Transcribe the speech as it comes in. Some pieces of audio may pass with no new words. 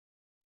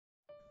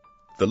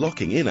The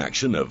locking-in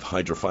action of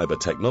hydrofiber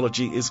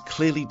technology is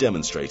clearly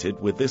demonstrated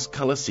with this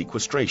color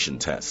sequestration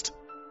test.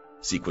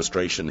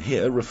 Sequestration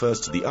here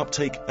refers to the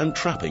uptake and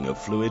trapping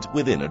of fluid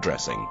within a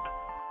dressing.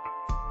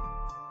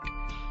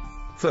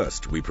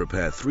 First, we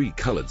prepare 3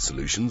 colored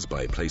solutions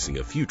by placing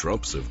a few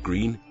drops of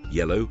green,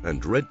 yellow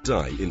and red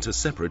dye into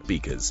separate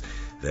beakers,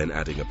 then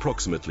adding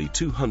approximately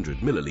 200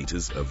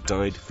 milliliters of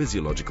dyed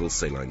physiological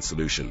saline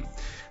solution.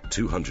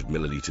 200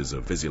 milliliters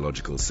of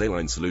physiological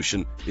saline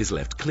solution is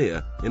left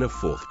clear in a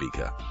 4th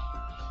beaker.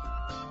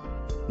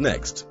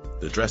 Next,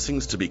 the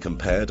dressings to be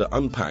compared are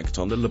unpacked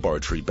on the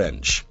laboratory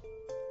bench.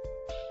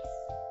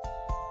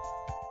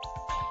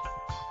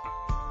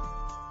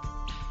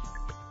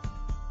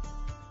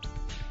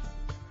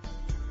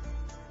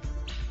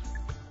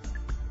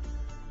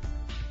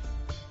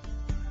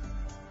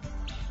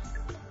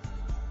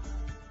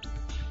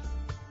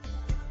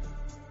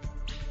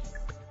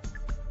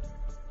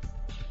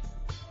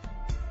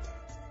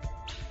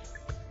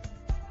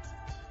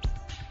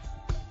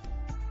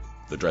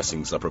 The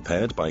dressings are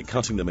prepared by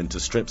cutting them into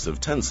strips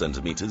of 10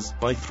 centimeters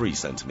by 3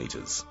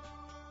 centimeters.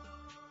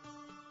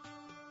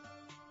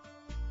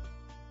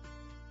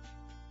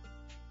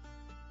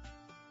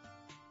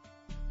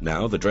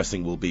 Now the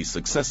dressing will be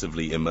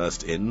successively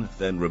immersed in,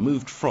 then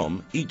removed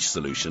from, each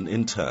solution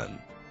in turn.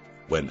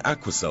 When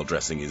Aquacel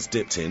dressing is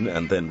dipped in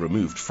and then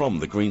removed from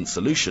the green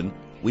solution,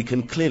 we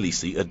can clearly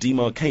see a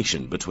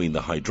demarcation between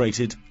the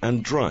hydrated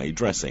and dry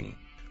dressing.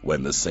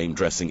 When the same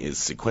dressing is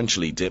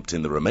sequentially dipped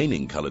in the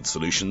remaining colored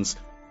solutions,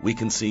 we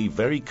can see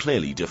very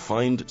clearly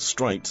defined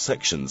striped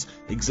sections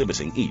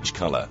exhibiting each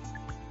color.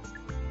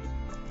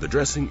 The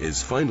dressing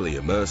is finally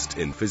immersed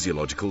in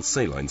physiological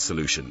saline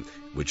solution,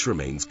 which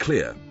remains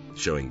clear,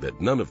 showing that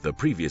none of the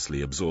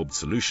previously absorbed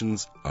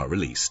solutions are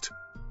released.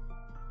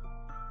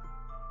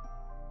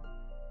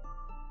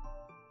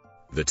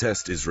 The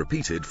test is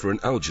repeated for an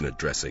alginate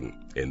dressing,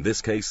 in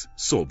this case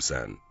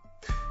sorbsan.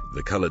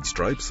 The colored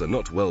stripes are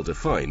not well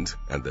defined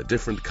and the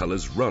different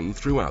colors run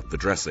throughout the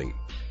dressing.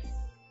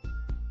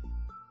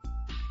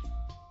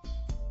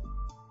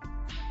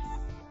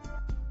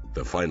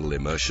 The final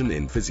immersion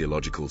in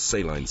physiological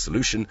saline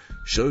solution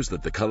shows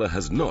that the color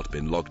has not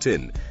been locked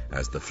in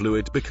as the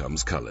fluid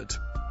becomes colored.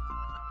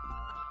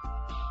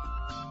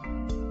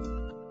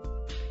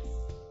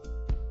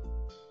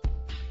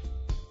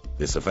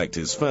 This effect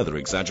is further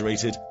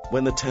exaggerated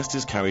when the test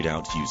is carried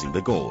out using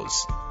the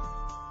gauze.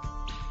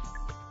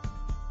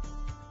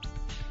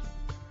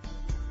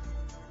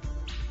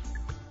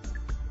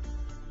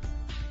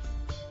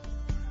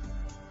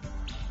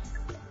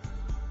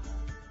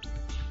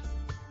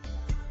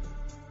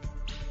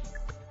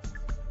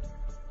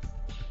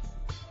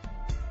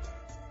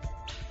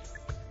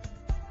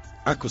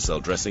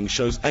 Aquacel dressing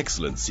shows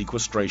excellent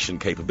sequestration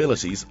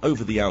capabilities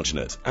over the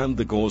alginate and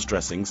the gauze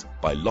dressings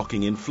by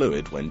locking in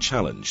fluid when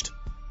challenged.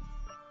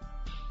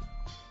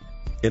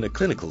 In a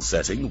clinical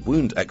setting,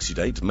 wound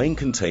exudate may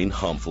contain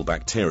harmful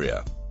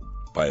bacteria.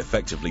 By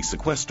effectively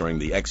sequestering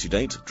the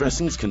exudate,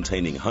 dressings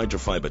containing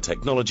hydrofiber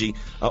technology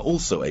are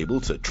also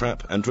able to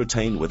trap and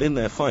retain within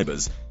their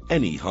fibers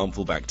any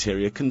harmful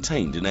bacteria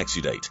contained in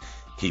exudate,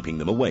 keeping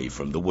them away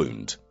from the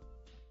wound.